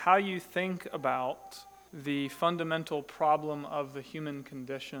How you think about the fundamental problem of the human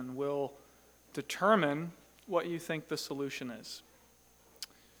condition will determine what you think the solution is.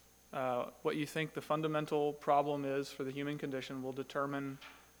 What you think the fundamental problem is for the human condition will determine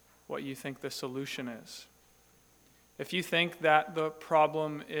what you think the solution is. If you think that the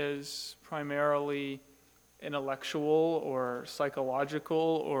problem is primarily intellectual or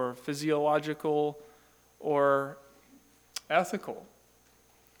psychological or physiological or ethical,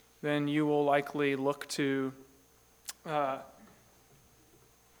 then you will likely look to,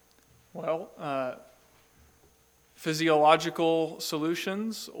 physiological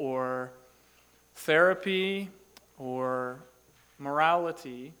solutions or therapy or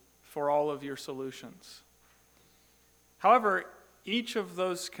morality for all of your solutions. However, each of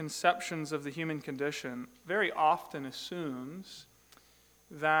those conceptions of the human condition very often assumes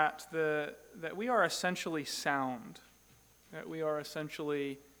that we are essentially sound, that we are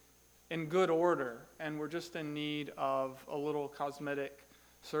essentially in good order, and we're just in need of a little cosmetic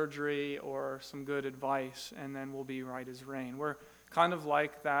surgery or some good advice, and then we'll be right as rain. We're kind of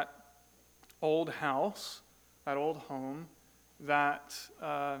like that old house, that old home, that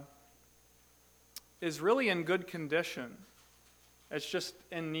is really in good condition. It's just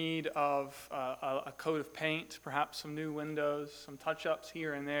in need of a coat of paint, perhaps some new windows, some touch-ups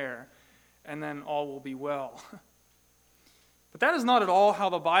here and there, and then all will be well. But that is not at all how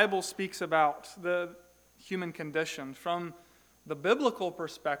the Bible speaks about the human condition. From the biblical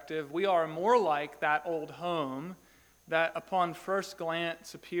perspective, we are more like that old home that upon first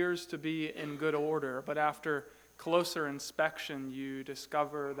glance appears to be in good order, but after closer inspection you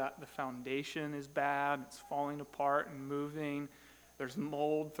discover that the foundation is bad, it's falling apart and moving, there's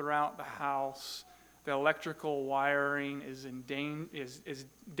mold throughout the house, the electrical wiring is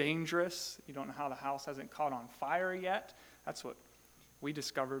dangerous, you don't know how the house hasn't caught on fire yet. That's what we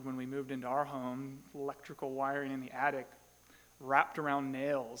discovered when we moved into our home. Electrical wiring in the attic wrapped around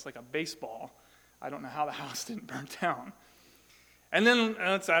nails like a baseball. I don't know how the house didn't burn down. And then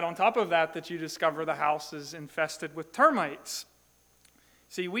let's add on top of that you discover the house is infested with termites.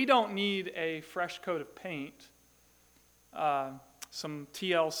 See, we don't need a fresh coat of paint, some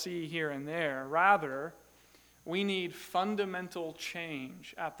TLC here and there. Rather, we need fundamental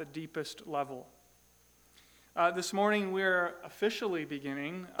change at the deepest level. This morning we're officially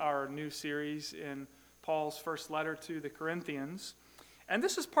beginning our new series in Paul's first letter to the Corinthians. And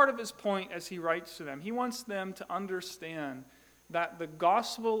this is part of his point as he writes to them. He wants them to understand that the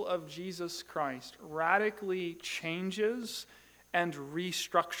gospel of Jesus Christ radically changes and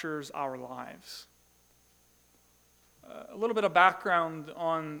restructures our lives. A little bit of background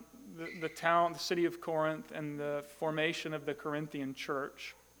on the city of Corinth, and the formation of the Corinthian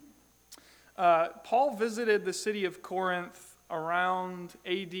church. Paul visited the city of Corinth around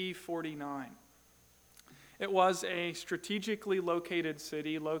AD 49. It was a strategically located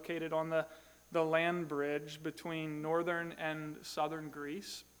city, located on the land bridge between northern and southern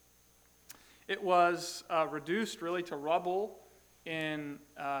Greece. It was reduced really to rubble in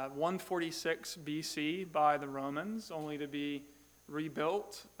 146 BC by the Romans, only to be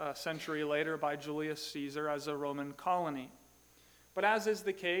rebuilt a century later by Julius Caesar as a Roman colony. But as is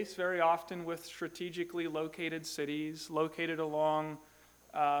the case very often with strategically located cities, located along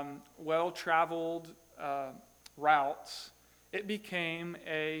well-traveled routes, it became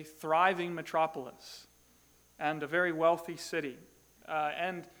a thriving metropolis and a very wealthy city.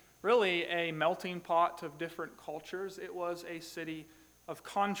 And really a melting pot of different cultures. It was a city of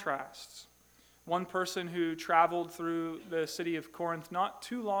contrasts. One person who traveled through the city of Corinth not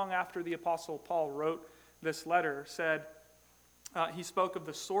too long after the Apostle Paul wrote this letter said, he spoke of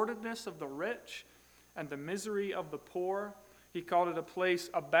the sordidness of the rich and the misery of the poor. He called it a place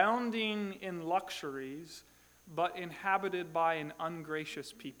abounding in luxuries, but inhabited by an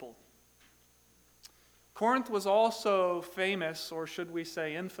ungracious people. Corinth was also famous, or should we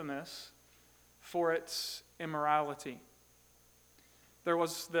say infamous, for its immorality. There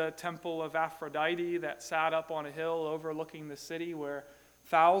was the temple of Aphrodite that sat up on a hill overlooking the city, where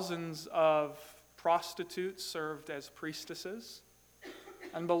thousands of prostitutes served as priestesses.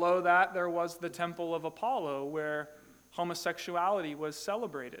 And below that, there was the temple of Apollo, where homosexuality was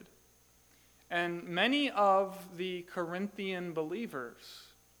celebrated. And many of the Corinthian believers,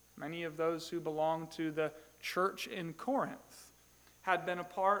 many of those who belonged to the church in Corinth, had been a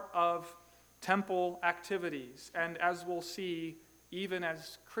part of temple activities, and as we'll see, even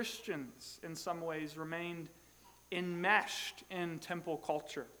as Christians in some ways remained enmeshed in temple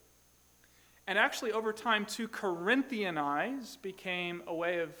culture. And actually over time, to Corinthianize became a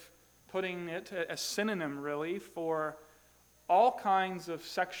way of putting it, a synonym really, for all kinds of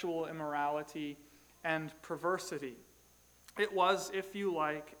sexual immorality and perversity. It was, if you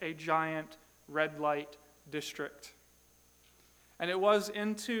like, a giant red light district. And it was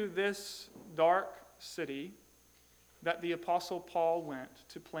into this dark city that the Apostle Paul went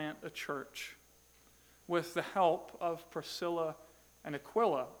to plant a church with the help of Priscilla and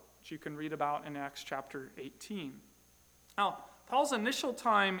Aquila, which you can read about in Acts chapter 18. Now, Paul's initial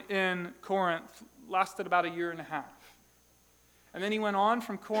time in Corinth lasted about a year and a half. And then he went on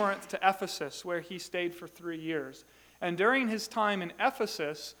from Corinth to Ephesus, where he stayed for 3 years. And during his time in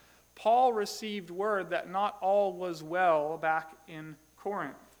Ephesus, Paul received word that not all was well back in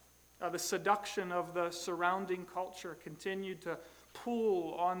Corinth. The seduction of the surrounding culture continued to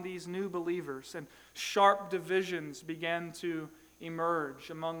pull on these new believers, and sharp divisions began to emerge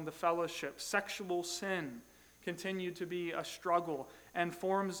among the fellowship. Sexual sin continued to be a struggle, and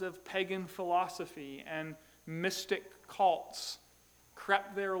forms of pagan philosophy and mystic cults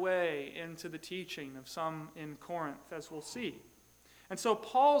crept their way into the teaching of some in Corinth, as we'll see. And so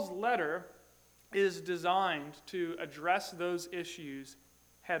Paul's letter is designed to address those issues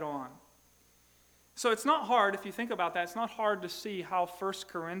head on. So it's not hard, if you think about that, it's not hard to see how 1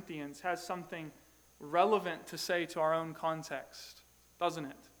 Corinthians has something relevant to say to our own context, doesn't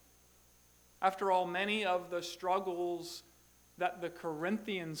it? After all, many of the struggles that the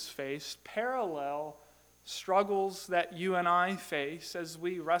Corinthians faced parallel struggles that you and I face as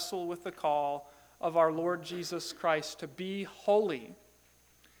we wrestle with the call of our Lord Jesus Christ to be holy,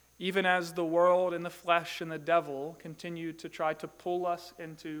 even as the world and the flesh and the devil continue to try to pull us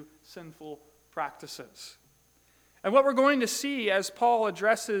into sinful practices. And what we're going to see as Paul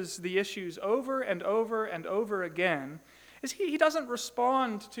addresses the issues over and over and over again is he doesn't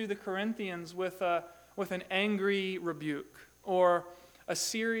respond to the Corinthians with an angry rebuke or a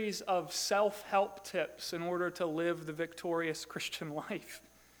series of self-help tips in order to live the victorious Christian life.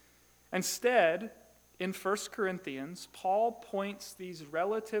 Instead, in 1 Corinthians, Paul points these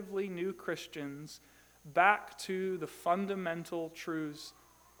relatively new Christians back to the fundamental truths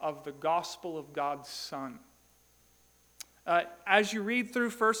of the gospel of God's Son. As you read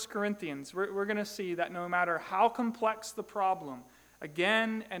through 1 Corinthians, we're going to see that no matter how complex the problem,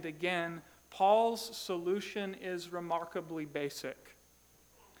 again and again, Paul's solution is remarkably basic.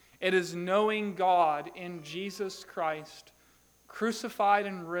 It is knowing God in Jesus Christ, crucified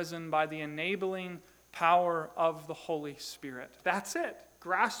and risen by the enabling power of the Holy Spirit. That's it.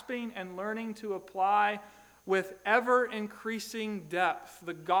 Grasping and learning to apply with ever-increasing depth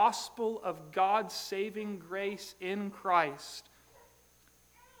the gospel of God's saving grace in Christ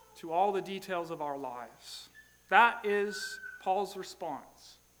to all the details of our lives. That is Paul's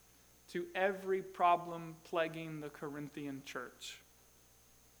response to every problem plaguing the Corinthian church.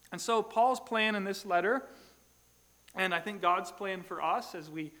 And so Paul's plan in this letter, and I think God's plan for us as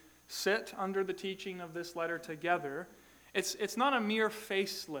we sit under the teaching of this letter together, it's not a mere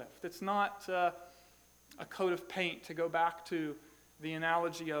facelift. It's not a coat of paint, to go back to the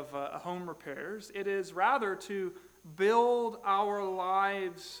analogy of home repairs. It is rather to build our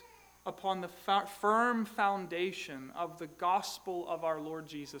lives upon the firm foundation of the gospel of our Lord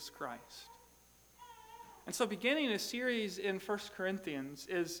Jesus Christ. And so beginning a series in 1 Corinthians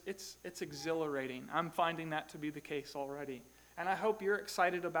it's exhilarating. I'm finding that to be the case already. And I hope you're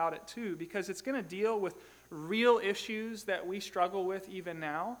excited about it too, because it's going to deal with real issues that we struggle with even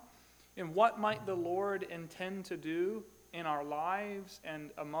now. And what might the Lord intend to do in our lives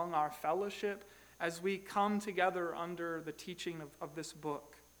and among our fellowship as we come together under the teaching of this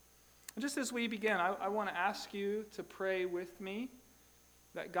book. And just as we begin, I want to ask you to pray with me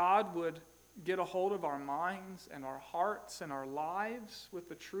that God would get a hold of our minds and our hearts and our lives with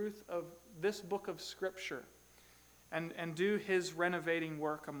the truth of this book of Scripture and do His renovating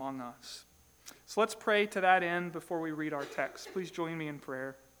work among us. So let's pray to that end before we read our text. Please join me in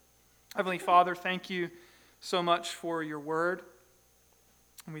prayer. Heavenly Father, thank you so much for your word.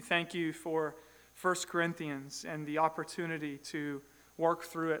 And we thank you for 1 Corinthians and the opportunity to work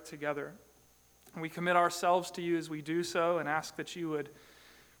through it together. And we commit ourselves to you as we do so and ask that you would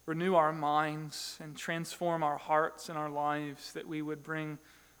renew our minds and transform our hearts and our lives, that we would bring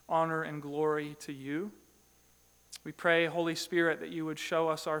honor and glory to you. We pray, Holy Spirit, that you would show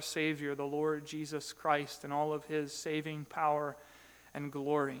us our Savior, the Lord Jesus Christ, and all of his saving power and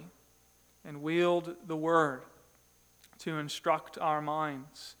glory, and wield the word to instruct our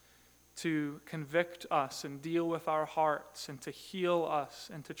minds, to convict us and deal with our hearts, and to heal us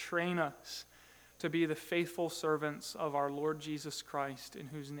and to train us to be the faithful servants of our Lord Jesus Christ, in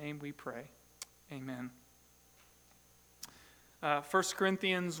whose name we pray. Amen. 1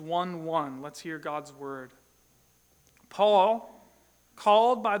 Corinthians 1:1. Let's hear God's word. Paul,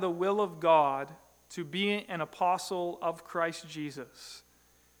 called by the will of God to be an apostle of Christ Jesus,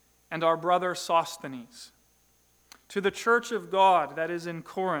 and our brother Sosthenes, to the church of God that is in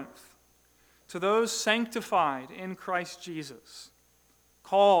Corinth, to those sanctified in Christ Jesus,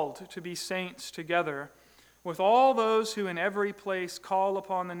 called to be saints together, with all those who in every place call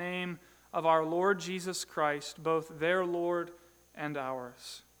upon the name of our Lord Jesus Christ, both their Lord and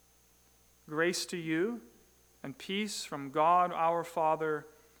ours. Grace to you and peace from God our Father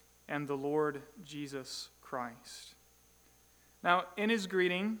and the Lord Jesus Christ. Now, in his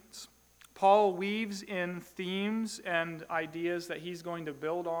greetings, Paul weaves in themes and ideas that he's going to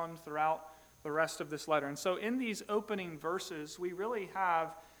build on throughout the rest of this letter. And so in these opening verses, we really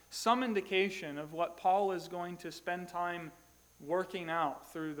have some indication of what Paul is going to spend time working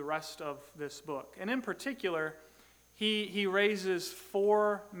out through the rest of this book. And in particular, he raises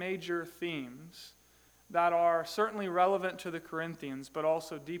four major themes that are certainly relevant to the Corinthians, but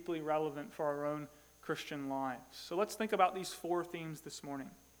also deeply relevant for our own Christian lives. So let's think about these four themes this morning.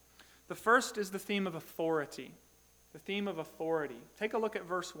 The first is the theme of authority. The theme of authority. Take a look at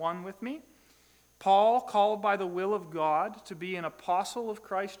verse 1 with me. Paul, called by the will of God to be an apostle of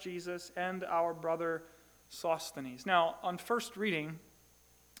Christ Jesus, and our brother Sosthenes. Now, on first reading,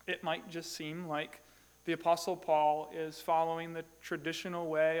 it might just seem like the Apostle Paul is following the traditional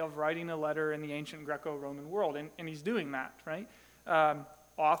way of writing a letter in the ancient Greco-Roman world, and he's doing that, right?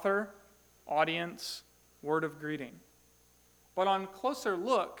 Author, audience, word of greeting. But on closer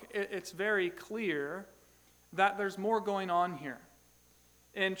look, it's very clear that there's more going on here.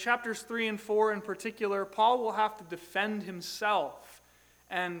 In chapters 3 and 4 in particular, Paul will have to defend himself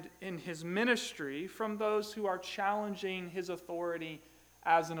and in his ministry from those who are challenging his authority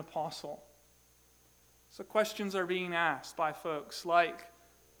as an apostle. So questions are being asked by folks like,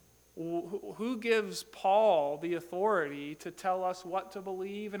 who gives Paul the authority to tell us what to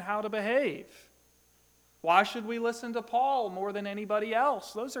believe and how to behave? Why should we listen to Paul more than anybody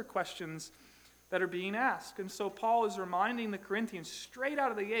else? Those are questions that are being asked. And so Paul is reminding the Corinthians straight out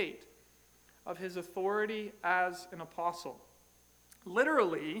of the gate of his authority as an apostle.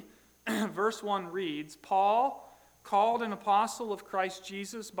 Literally, verse 1 reads, Paul, called an apostle of Christ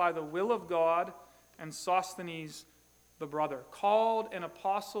Jesus by the will of God, and Sosthenes the brother. Called an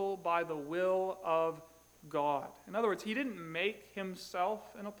apostle by the will of God. In other words, he didn't make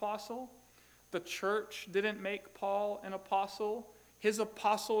himself an apostle. The church didn't make Paul an apostle. His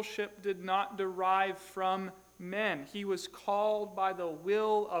apostleship did not derive from men. He was called by the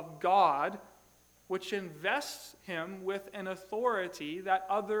will of God, which invests him with an authority that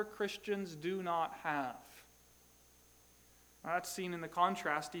other Christians do not have. Now, that's seen in the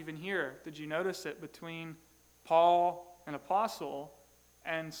contrast even here. Did you notice it between Paul, an apostle,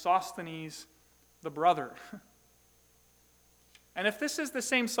 and Sosthenes, the brother? And if this is the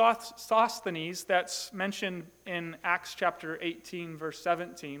same Sosthenes that's mentioned in Acts chapter 18, verse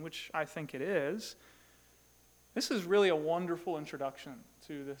 17, which I think it is, this is really a wonderful introduction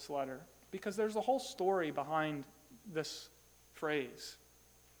to this letter because there's a whole story behind this phrase.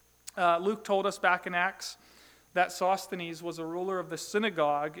 Luke told us back in Acts that Sosthenes was a ruler of the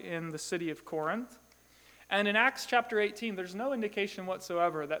synagogue in the city of Corinth. And in Acts chapter 18, there's no indication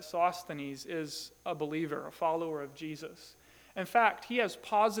whatsoever that Sosthenes is a believer, a follower of Jesus. In fact, he has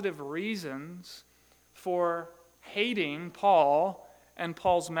positive reasons for hating Paul and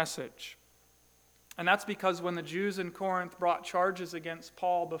Paul's message. And that's because when the Jews in Corinth brought charges against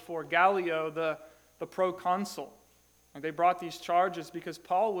Paul before Gallio, the proconsul, and they brought these charges because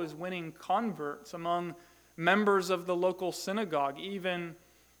Paul was winning converts among members of the local synagogue, even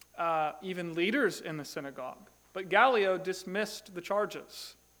leaders in the synagogue. But Gallio dismissed the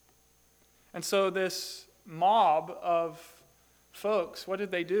charges. And so this mob of folks, what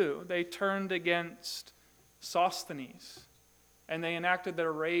did they do? They turned against Sosthenes, and they enacted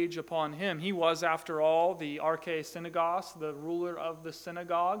their rage upon him. He was, after all, the archsynagogue, the ruler of the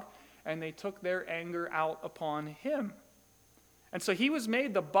synagogue, and they took their anger out upon him. And so he was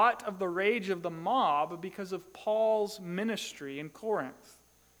made the butt of the rage of the mob because of Paul's ministry in Corinth.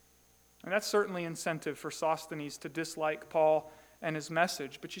 And that's certainly incentive for Sosthenes to dislike Paul and his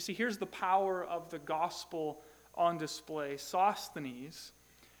message. But you see, here's the power of the gospel on display. Sosthenes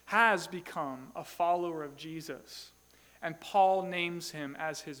has become a follower of Jesus, and Paul names him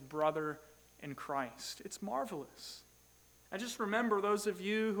as his brother in Christ. It's marvelous. And just remember, those of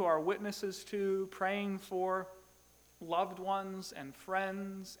you who are witnesses to, praying for loved ones and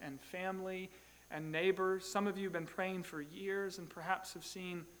friends and family and neighbors, some of you have been praying for years and perhaps have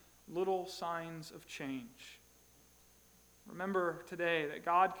seen little signs of change. Remember today that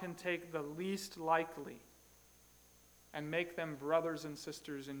God can take the least likely and make them brothers and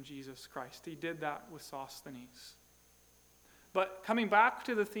sisters in Jesus Christ. He did that with Sosthenes. But coming back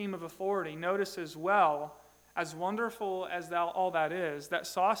to the theme of authority, notice as well, as wonderful as all that is, that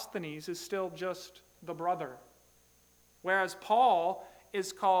Sosthenes is still just the brother. Whereas Paul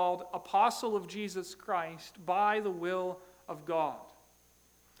is called apostle of Jesus Christ by the will of God.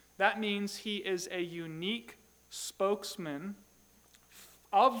 That means he is a unique spokesman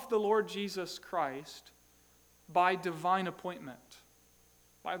of the Lord Jesus Christ by divine appointment,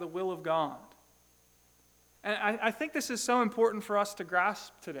 by the will of God. And I think this is so important for us to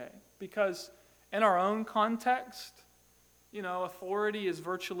grasp today, because in our own context, authority is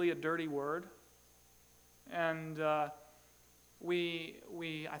virtually a dirty word. And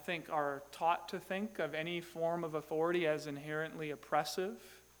we, I think, are taught to think of any form of authority as inherently oppressive.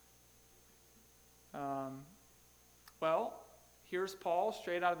 Well, here's Paul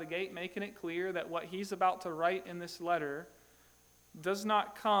straight out of the gate making it clear that what he's about to write in this letter does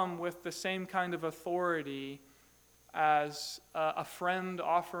not come with the same kind of authority as a friend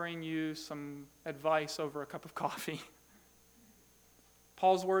offering you some advice over a cup of coffee.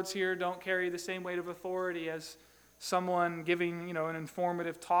 Paul's words here don't carry the same weight of authority as someone giving, an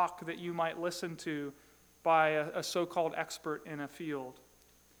informative talk that you might listen to by a so-called expert in a field.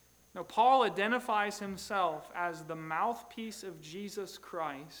 Now, Paul identifies himself as the mouthpiece of Jesus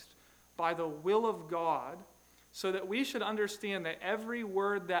Christ by the will of God, so that we should understand that every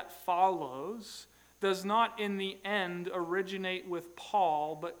word that follows does not in the end originate with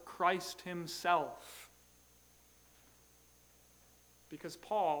Paul, but Christ himself. Because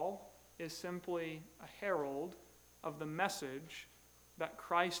Paul is simply a herald of the message that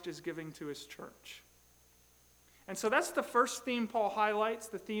Christ is giving to his church. And so that's the first theme Paul highlights,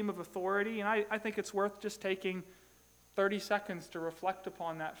 the theme of authority. And I think it's worth just taking 30 seconds to reflect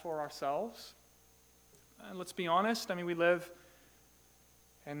upon that for ourselves. And let's be honest, we live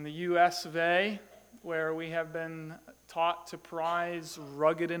in the U.S. of A., where we have been taught to prize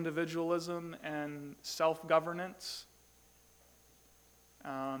rugged individualism and self-governance.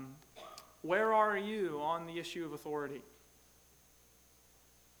 Where are you on the issue of authority?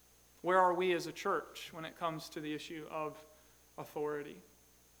 Where are we as a church when it comes to the issue of authority?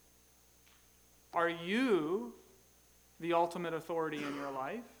 Are you the ultimate authority in your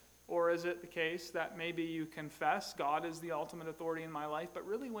life? Or is it the case that maybe you confess God is the ultimate authority in my life, but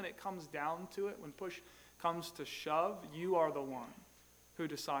really when it comes down to it, when push comes to shove, you are the one who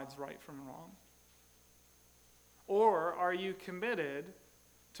decides right from wrong? Or are you committed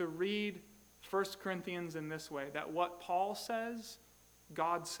to read 1 Corinthians in this way, that what Paul says,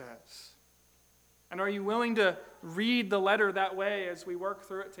 God says? And are you willing to read the letter that way as we work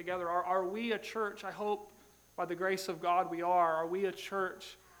through it together? Are we a church, I hope by the grace of God we are we a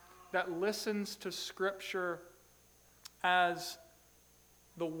church that listens to Scripture as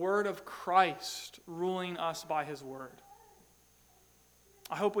the word of Christ ruling us by his word?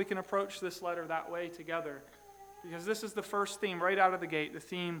 I hope we can approach this letter that way together, because this is the first theme right out of the gate, the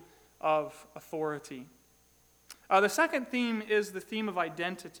theme of authority. The second theme is the theme of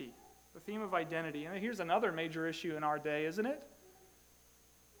identity. The theme of identity. And here's another major issue in our day, isn't it?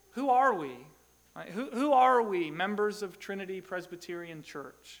 Who are we? Who are we, members of Trinity Presbyterian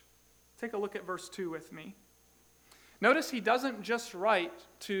Church? Take a look at verse 2 with me. Notice he doesn't just write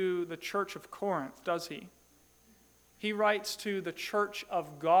to the church of Corinth, does he? He writes to the church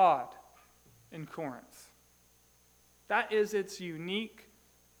of God in Corinth. That is its unique,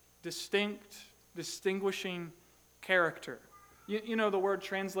 distinct, distinguishing character. You know the word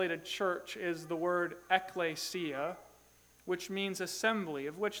translated church is the word ekklesia, which means assembly,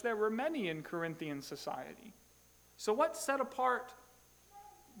 of which there were many in Corinthian society. So what set apart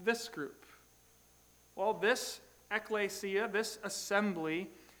this group? Well, this ekklesia, this assembly,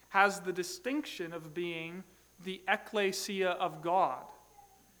 has the distinction of being the ekklesia of God,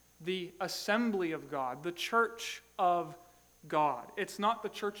 the assembly of God, the church of God. It's not the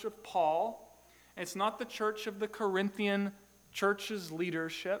church of Paul. It's not the church of the Corinthian church's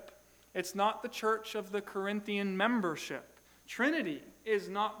leadership. It's not the church of the Corinthian membership. Trinity is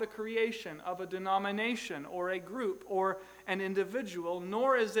not the creation of a denomination or a group or an individual,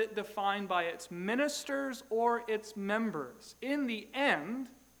 nor is it defined by its ministers or its members. In the end,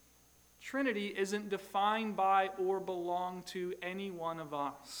 Trinity isn't defined by or belong to any one of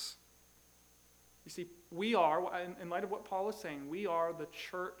us. You see, we are, in light of what Paul is saying, we are the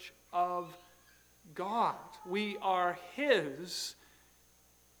church of God. We are his,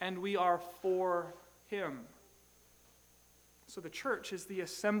 and we are for him. So the church is the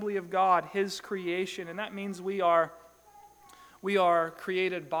assembly of God, his creation, and that means we are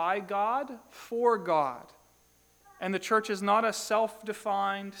created by God, for God. And the church is not a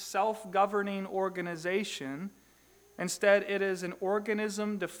self-defined, self-governing organization. Instead, it is an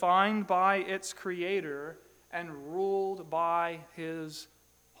organism defined by its Creator and ruled by His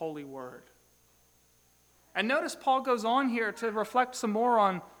holy word. And notice Paul goes on here to reflect some more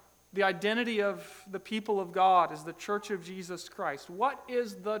on the identity of the people of God as the church of Jesus Christ. What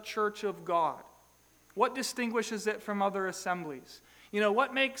is the church of God? What distinguishes it from other assemblies?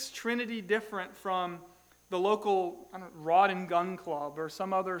 What makes Trinity different from the local rod and gun club or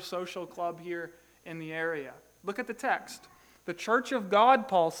some other social club here in the area? Look at the text. The church of God,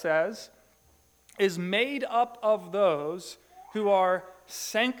 Paul says, is made up of those who are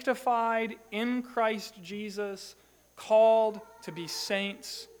sanctified in Christ Jesus, called to be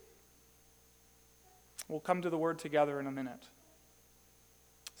saints. We'll come to the word together in a minute.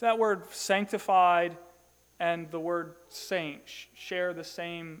 So that word sanctified and the word saint share the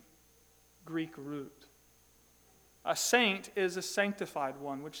same Greek root. A saint is a sanctified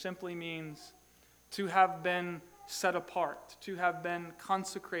one, which simply means to have been set apart, to have been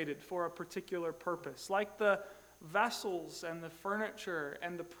consecrated for a particular purpose. Like the vessels and the furniture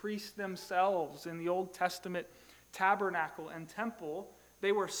and the priests themselves in the Old Testament tabernacle and temple,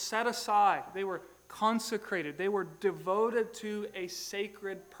 they were set aside, they were consecrated, they were devoted to a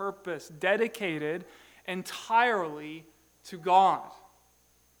sacred purpose, dedicated entirely to God.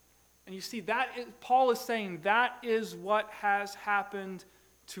 And you see, Paul is saying that is what has happened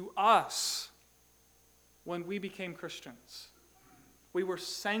to us when we became Christians. We were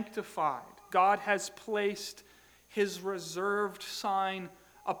sanctified. God has placed His reserved sign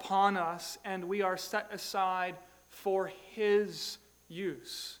upon us, and we are set aside for His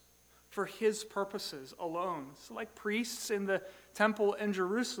use, for His purposes alone. So like priests in the temple in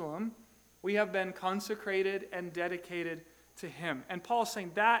Jerusalem, we have been consecrated and dedicated to Him. And Paul is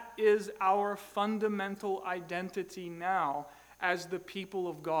saying that is our fundamental identity now as the people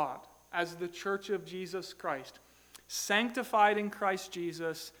of God, as the church of Jesus Christ, sanctified in Christ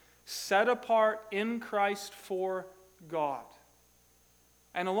Jesus, set apart in Christ for God.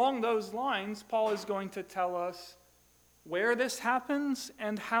 And along those lines, Paul is going to tell us where this happens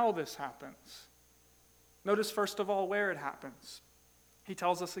and how this happens. Notice first of all where it happens. He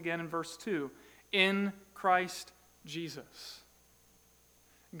tells us again in verse 2, in Christ Jesus.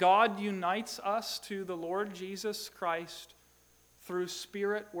 God unites us to the Lord Jesus Christ through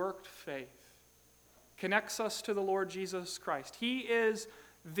Spirit-worked faith. Connects us to the Lord Jesus Christ. He is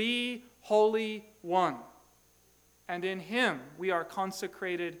the Holy One. And in Him we are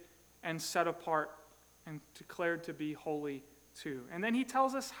consecrated and set apart and declared to be holy too. And then he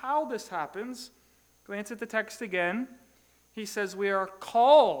tells us how this happens. Glance at the text again. He says we are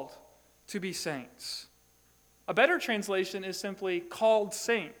called to be saints. A better translation is simply called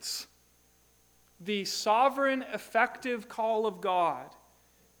saints. The sovereign, effective call of God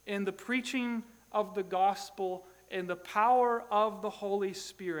in the preaching of the gospel and the power of the Holy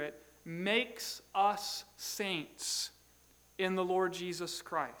Spirit makes us saints in the Lord Jesus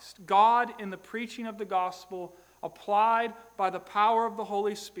Christ. God, in the preaching of the gospel, applied by the power of the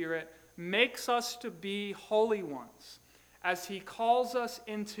Holy Spirit, makes us to be holy ones as He calls us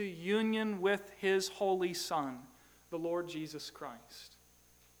into union with His holy Son, the Lord Jesus Christ.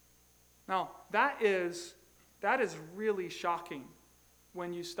 Now, that is really shocking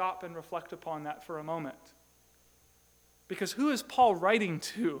when you stop and reflect upon that for a moment. Because who is Paul writing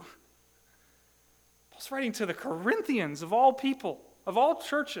to? Paul's writing to the Corinthians, of all people, of all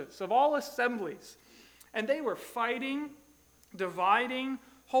churches, of all assemblies. And they were fighting, dividing,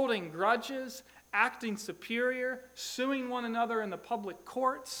 holding grudges, acting superior, suing one another in the public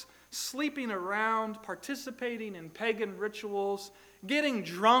courts, sleeping around, participating in pagan rituals, getting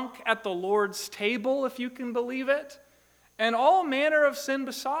drunk at the Lord's table, if you can believe it, and all manner of sin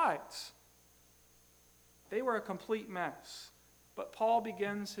besides. They were a complete mess. But Paul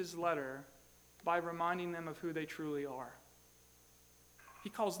begins his letter by reminding them of who they truly are. He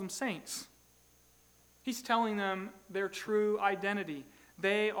calls them saints. He's telling them their true identity.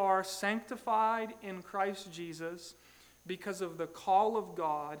 They are sanctified in Christ Jesus because of the call of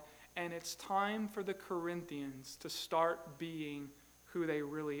God, and it's time for the Corinthians to start being who they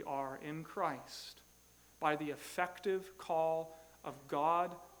really are in Christ by the effective call of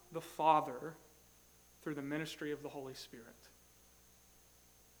God the Father through the ministry of the Holy Spirit.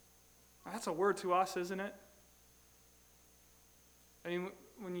 That's a word to us, isn't it? I mean,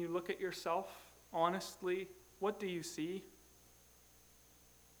 when you look at yourself, honestly, what do you see?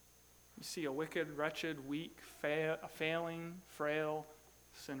 You see a wicked, wretched, weak, failing, frail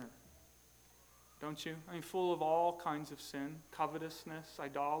sinner. Don't you? I mean, full of all kinds of sin, covetousness,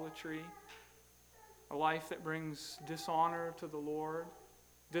 idolatry, a life that brings dishonor to the Lord,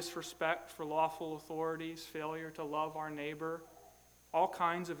 disrespect for lawful authorities, failure to love our neighbor, all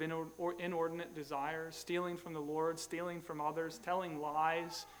kinds of inordinate desires, stealing from the Lord, stealing from others, telling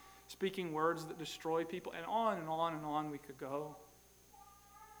lies, speaking words that destroy people, and on and on and on we could go.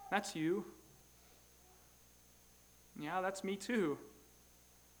 That's you. Yeah, that's me too.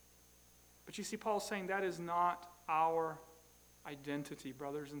 But you see, Paul's saying that is not our identity,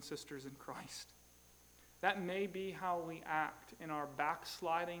 brothers and sisters in Christ. That may be how we act in our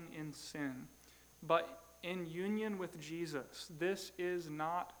backsliding in sin, but in union with Jesus, this is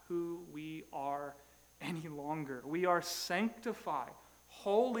not who we are any longer. We are sanctified,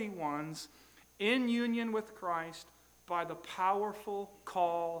 holy ones, in union with Christ by the powerful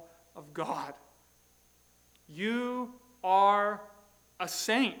call of God. You are a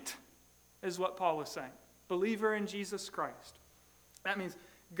saint, is what Paul is saying. Believer in Jesus Christ. That means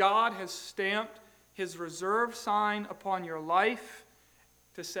God has stamped his reserve sign upon your life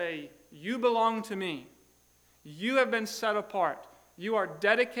to say, you belong to me. You have been set apart. You are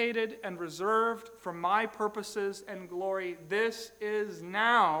dedicated and reserved for my purposes and glory. This is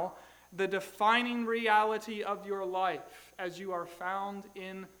now the defining reality of your life as you are found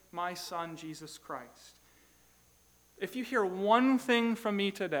in my Son, Jesus Christ. If you hear one thing from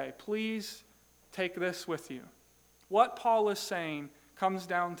me today, please take this with you. What Paul is saying comes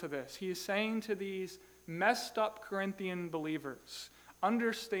down to this. He is saying to these messed up Corinthian believers,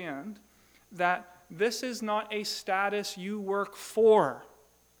 understand that this is not a status you work for.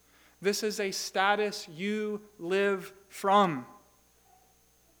 This is a status you live from.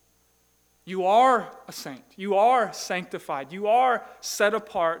 You are a saint. You are sanctified. You are set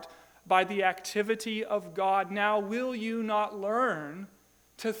apart by the activity of God. Now, will you not learn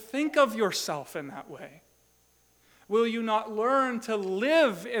to think of yourself in that way? Will you not learn to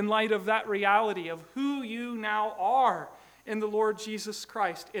live in light of that reality of who you now are in the Lord Jesus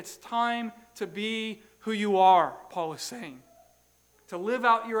Christ? It's time to be who you are, Paul is saying. To live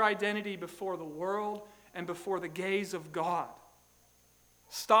out your identity before the world and before the gaze of God.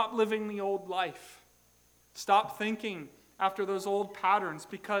 Stop living the old life. Stop thinking after those old patterns,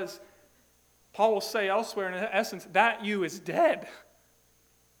 because Paul will say elsewhere, in essence, that you is dead.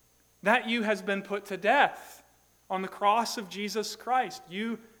 That you has been put to death on the cross of Jesus Christ.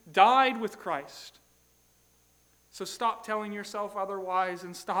 You died with Christ. So stop telling yourself otherwise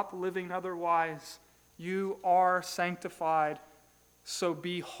and stop living otherwise. You are sanctified, so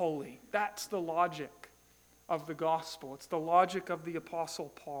be holy. That's the logic of the gospel. It's the logic of the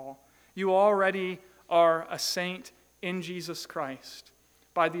Apostle Paul. You already are a saint in Jesus Christ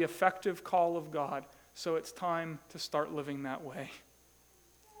by the effective call of God, so it's time to start living that way.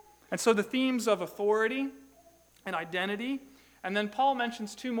 And so the themes of authority and identity, and then Paul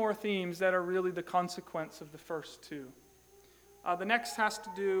mentions two more themes that are really the consequence of the first two. The next has to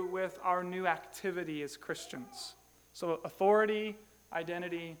do with our new activity as Christians. So authority,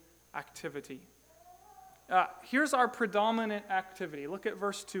 identity, activity. Here's our predominant activity. Look at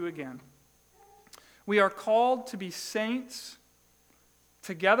verse 2 again. We are called to be saints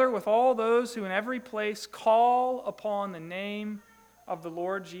together with all those who in every place call upon the name of the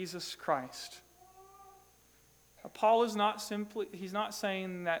Lord Jesus Christ. Paul is he's not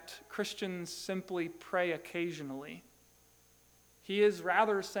saying that Christians simply pray occasionally. He is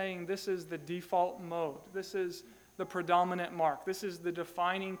rather saying this is the default mode. This is the predominant mark. This is the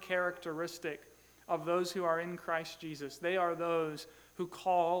defining characteristic of those who are in Christ Jesus. They are those who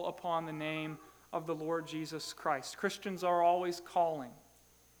call upon the name of the Lord Jesus Christ. Christians are always calling,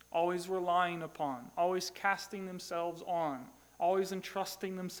 always relying upon, always casting themselves on, always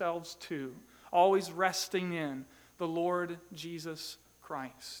entrusting themselves to, always resting in the Lord Jesus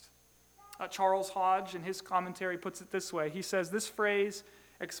Christ. Charles Hodge, in his commentary, puts it this way. He says, this phrase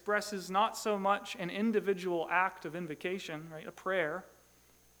expresses not so much an individual act of invocation, right, a prayer,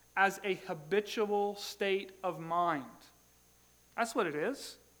 as a habitual state of mind. That's what it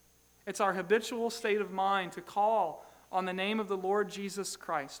is. It's our habitual state of mind to call on the name of the Lord Jesus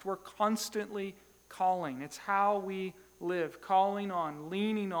Christ. We're constantly calling. It's how we live, calling on,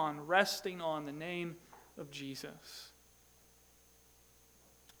 leaning on, resting on the name of Jesus.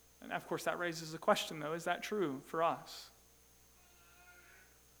 And of course that raises a question, though. Is that true for us?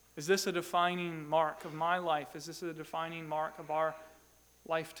 Is this a defining mark of my life? Is this a defining mark of our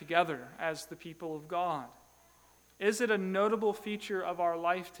life together as the people of God? Is it a notable feature of our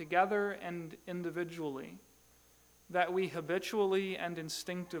life together and individually that we habitually and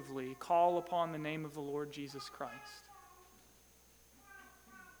instinctively call upon the name of the Lord Jesus Christ?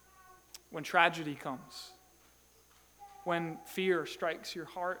 When tragedy comes, when fear strikes your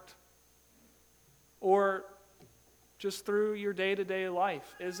heart, or just through your day-to-day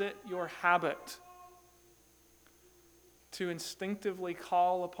life? Is it your habit to instinctively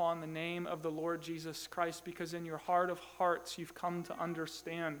call upon the name of the Lord Jesus Christ because in your heart of hearts you've come to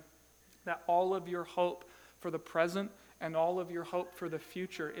understand that all of your hope for the present and all of your hope for the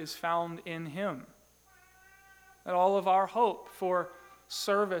future is found in Him? That all of our hope for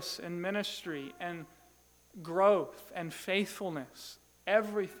service and ministry and growth and faithfulness,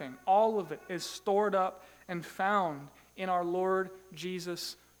 everything, all of it is stored up and found in our Lord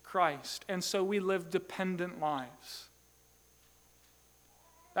Jesus Christ. And so we live dependent lives.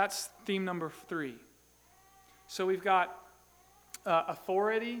 That's theme number 3. So we've got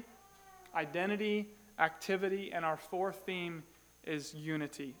authority, identity, activity, and our 4th theme is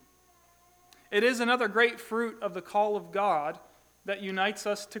unity. It is another great fruit of the call of God that unites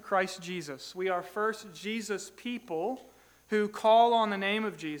us to Christ Jesus. We are first Jesus people who call on the name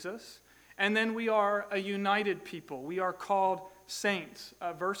of Jesus, and then we are a united people. We are called saints.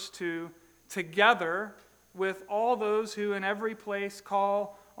 Verse 2, together with all those who in every place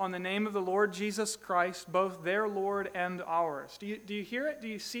call on the name of the Lord Jesus Christ, both their Lord and ours. Do you hear it? Do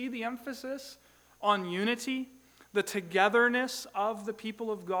you see the emphasis on unity, the togetherness of the people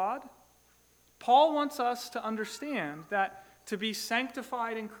of God? Paul wants us to understand that to be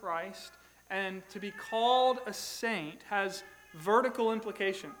sanctified in Christ and to be called a saint has vertical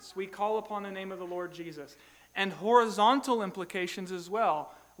implications. We call upon the name of the Lord Jesus. And horizontal implications as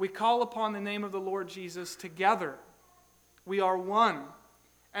well. We call upon the name of the Lord Jesus together. We are one.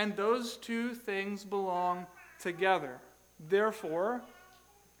 And those two things belong together. Therefore,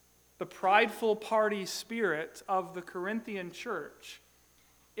 the prideful party spirit of the Corinthian church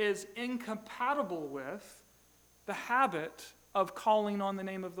is incompatible with the habit of calling on the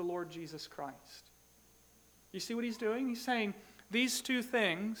name of the Lord Jesus Christ. You see what he's doing? He's saying these two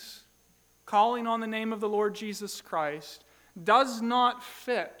things, calling on the name of the Lord Jesus Christ, does not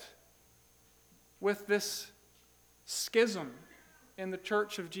fit with this schism in the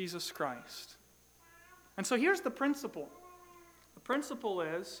church of Jesus Christ. And so here's the principle. The principle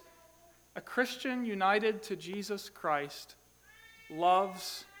is a Christian united to Jesus Christ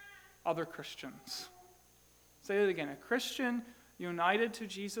loves other Christians. Say it again. A Christian united to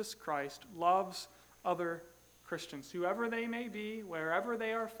Jesus Christ loves other Christians, whoever they may be, wherever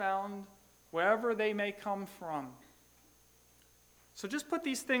they are found, wherever they may come from. So just put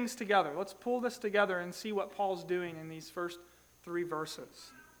these things together. Let's pull this together and see what Paul's doing in these first 3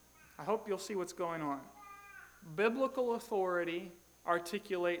 verses. I hope you'll see what's going on. Biblical authority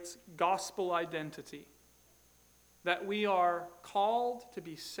articulates gospel identity. That we are called to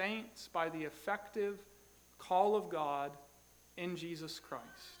be saints by the effective call of God in Jesus Christ.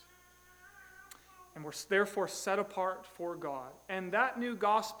 And we're therefore set apart for God. And that new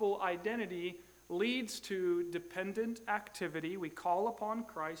gospel identity leads to dependent activity. We call upon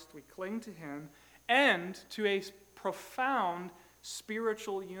Christ, we cling to Him, and to a profound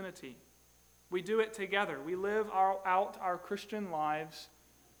spiritual unity. We do it together. We live out our Christian lives,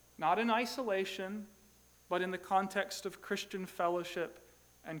 not in isolation, but in the context of Christian fellowship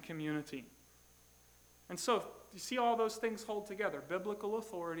and community. And so, you see all those things hold together. Biblical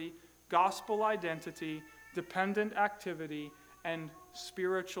authority, gospel identity, dependent activity, and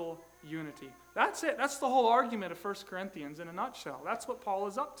spiritual unity. That's it. That's the whole argument of 1 Corinthians in a nutshell. That's what Paul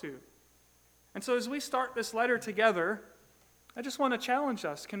is up to. And so as we start this letter together, I just want to challenge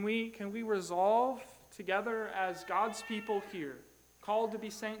us. Can we resolve together as God's people here, called to be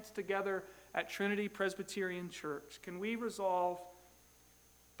saints together at Trinity Presbyterian Church, can we resolve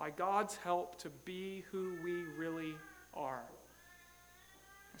by God's help to be who we really are?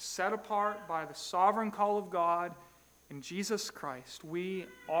 Set apart by the sovereign call of God in Jesus Christ. We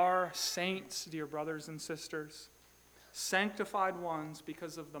are saints, dear brothers and sisters, sanctified ones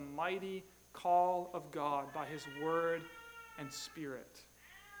because of the mighty call of God by His Word and Spirit.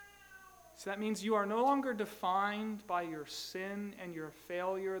 So that means you are no longer defined by your sin and your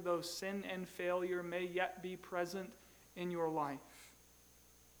failure, though sin and failure may yet be present in your life.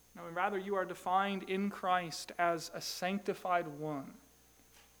 No, rather you are defined in Christ as a sanctified one.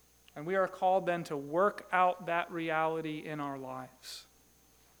 And we are called then to work out that reality in our lives.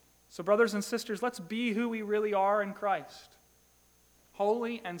 So brothers and sisters, let's be who we really are in Christ.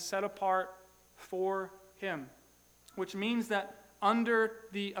 Holy and set apart for Him. Which means that under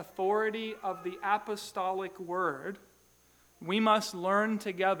the authority of the apostolic word, we must learn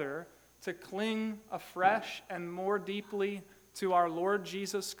together to cling afresh and more deeply to our Lord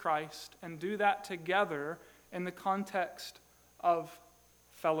Jesus Christ and do that together in the context of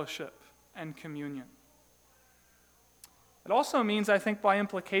fellowship and communion. It also means, I think, by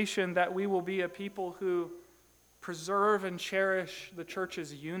implication, that we will be a people who preserve and cherish the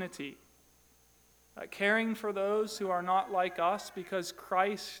church's unity, caring for those who are not like us because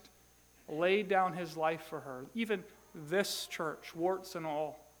Christ laid down his life for her. Even this church, warts and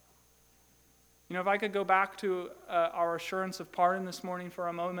all. If I could go back to our assurance of pardon this morning for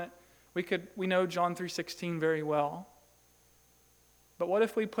a moment, we know John 3:16 very well. But what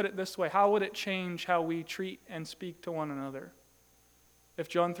if we put it this way? How would it change how we treat and speak to one another? If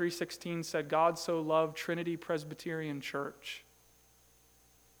John 3:16 said, God so loved Trinity Presbyterian Church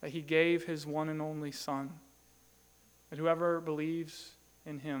that he gave his one and only Son, that whoever believes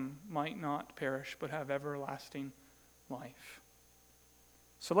in him might not perish but have everlasting life.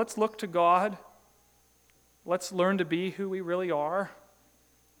 So let's look to God. Let's learn to be who we really are.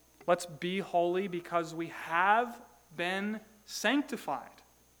 Let's be holy because we have been sanctified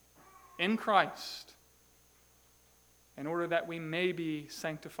in Christ in order that we may be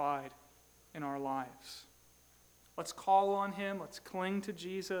sanctified in our lives. Let's call on him, let's cling to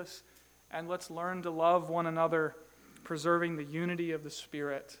Jesus, and let's learn to love one another, preserving the unity of the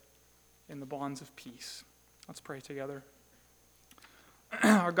Spirit in the bonds of peace. Let's pray together.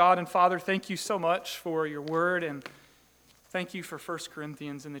 Our God and Father, thank you so much for your word, and thank you for 1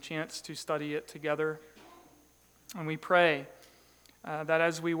 Corinthians and the chance to study it together. And we pray that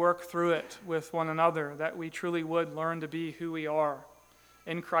as we work through it with one another, that we truly would learn to be who we are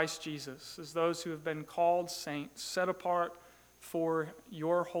in Christ Jesus, as those who have been called saints, set apart for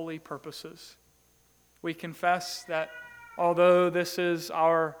your holy purposes. We confess that although this is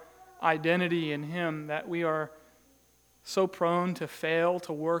our identity in him, that we are so prone to fail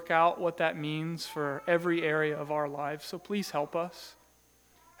to work out what that means for every area of our lives. So please help us.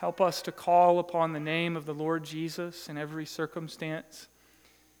 Help us to call upon the name of the Lord Jesus in every circumstance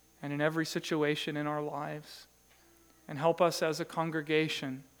and in every situation in our lives. And help us as a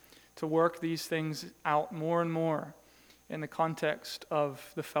congregation to work these things out more and more in the context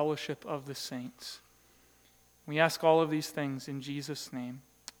of the fellowship of the saints. We ask all of these things in Jesus' name.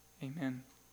 Amen.